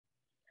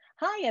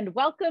Hi, and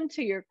welcome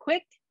to your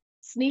quick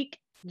sneak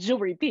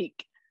jewelry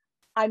peek.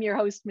 I'm your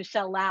host,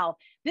 Michele Lau.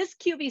 This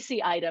QVC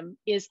item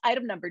is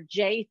item number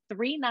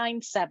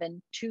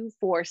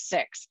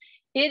J397246.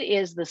 It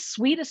is the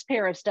sweetest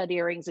pair of stud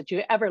earrings that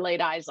you ever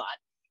laid eyes on.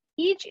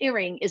 Each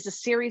earring is a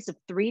series of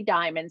 3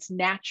 diamonds,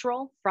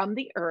 natural from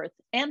the earth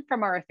and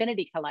from our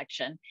Affinity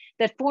Collection,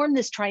 that form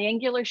this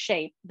triangular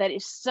shape that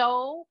is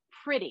so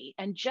pretty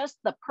and just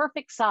the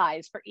perfect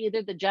size for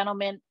either the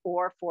gentleman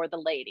or for the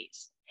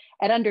ladies.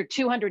 At under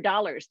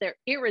 $200, they're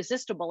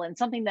irresistible and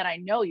something that I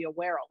know you'll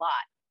wear a lot.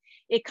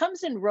 It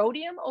comes in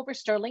rhodium over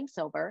sterling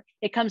silver.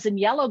 It comes in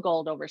yellow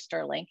gold over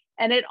sterling.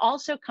 And it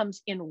also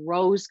comes in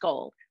rose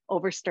gold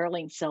over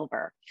sterling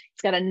silver.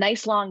 It's got a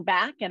nice long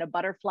back and a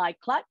butterfly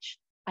clutch.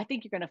 I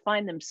think you're going to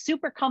find them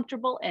super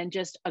comfortable and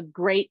just a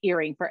great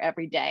earring for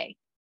every day.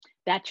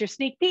 That's your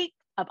sneak peek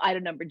of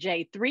item number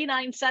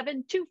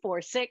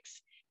J397246.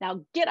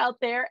 Now get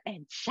out there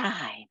and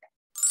shine.